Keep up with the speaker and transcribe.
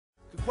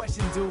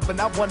question, dude, but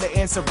I want to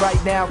answer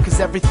right now, cause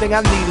everything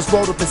I need is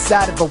rolled up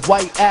inside of a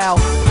white owl.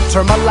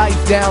 Turn my light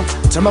down,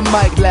 turn my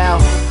mic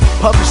loud,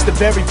 publish the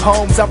very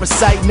poems I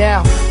recite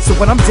now. So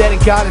when I'm dead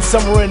and gone and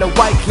somewhere in a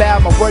white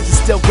cloud, my words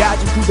will still guide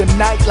you through the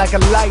night like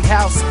a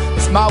lighthouse.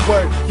 It's my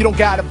word, you don't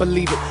gotta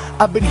believe it.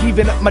 I've been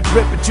heaving up my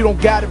drip, but you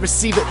don't gotta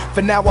receive it.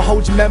 For now I'll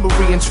hold your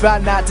memory and try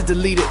not to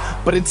delete it.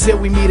 But until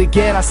we meet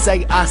again, I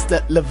say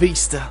hasta la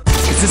vista.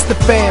 Cause it's the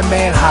fan,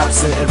 man,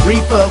 Hobson and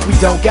Reaper. We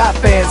don't got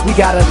fans, we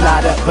got a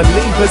lot of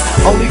believers,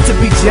 only to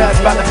be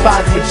judged by the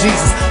Father of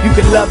Jesus. You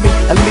can love me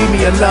and leave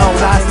me alone,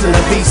 hasta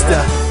la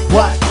vista.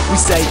 What? We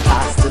say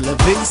hasta la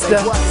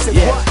vista.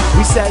 Yeah,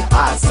 we say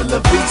hasta la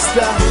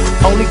vista.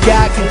 Only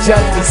God can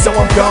judge me, so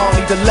I'm gone.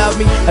 Either love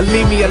me or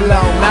leave me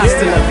alone,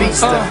 hasta la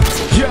vista.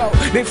 Yo,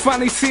 they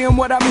finally seeing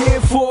what I'm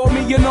here for.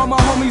 Me and all my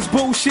homies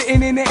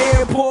bullshitting in the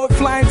airport,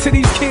 flying to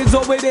these kids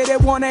over there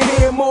that wanna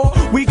hear more.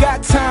 We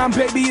got time,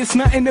 baby, it's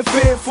nothing to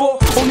fear for.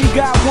 Only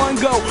got one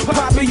go,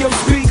 pop in your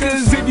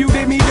speakers. If you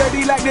did me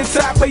dirty like the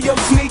top of your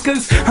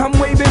sneakers, I'm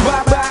waving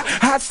bye-bye,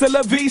 hasta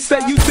la vista.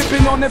 You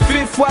sipping on the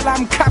fifth while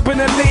I'm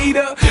copping a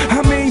leader.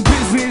 I mean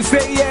business,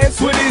 they ask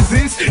what is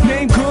this?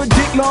 Name good,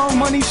 dick long,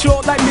 money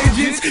short like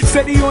midgets.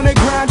 Steady on the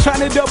grind,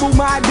 trying to double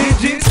my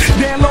digits.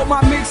 Download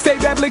my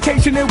mixtape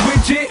application and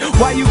widget.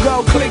 Why you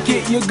go click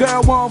it? Your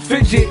girl won't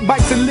fidget.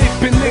 Bites a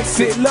lip and licks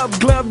it. Love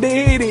glove to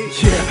hit it.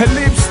 Her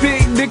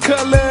lipstick, the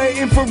color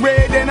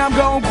infrared. And I'm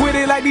gon' quit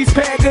it like these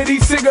pack of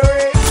these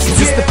cigarettes.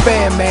 It's the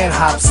fan, man,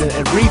 Hobson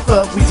and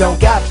Reaper. We don't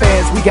got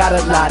fans, we got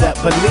a lot of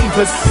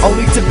believers,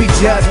 only to be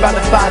judged by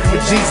the Father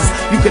of Jesus.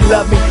 You can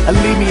love me and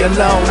leave me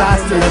alone,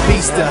 hasta la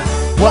vista.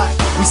 What?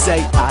 We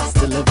say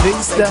hasta la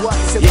vista.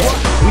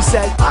 Yeah, we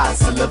say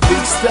hasta la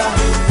vista.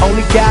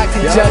 Only God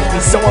can judge me,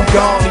 so I'm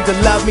gone.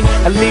 Either love me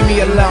or leave me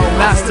alone,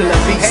 hasta la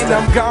vista. And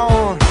I'm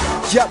gone.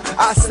 Yup,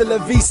 hasta la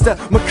vista.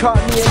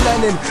 McCartney and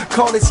Lennon,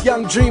 call us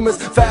young dreamers.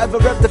 Forever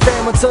rep the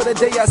fam until the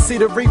day I see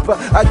the Reaper.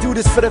 I do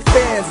this for the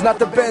fans, not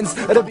the Benz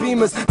or the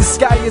Beamers. The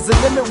sky is the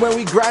limit when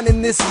we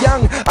grinding this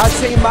young. I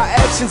tame my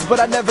actions, but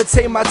I never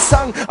tame my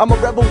tongue. I'm a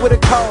rebel with a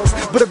cause,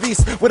 but a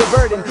beast with a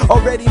burden.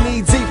 Already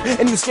knee deep,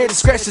 and you scared to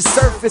scratch the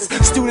surface.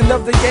 Student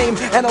of the game,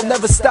 and I'll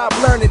never stop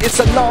learning. It's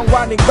a long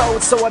winding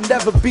road, so I'll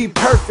never be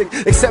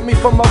perfect. Accept me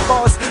for my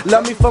flaws,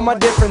 love me for my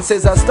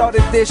differences. I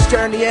started this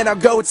journey, and I'll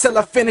go till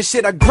I finish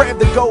it. I grab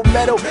the gold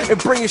medal and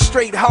bring it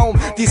straight home.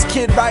 These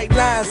kids write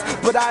lines,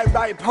 but I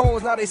write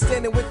poems. Now they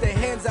standing with their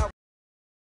hands out.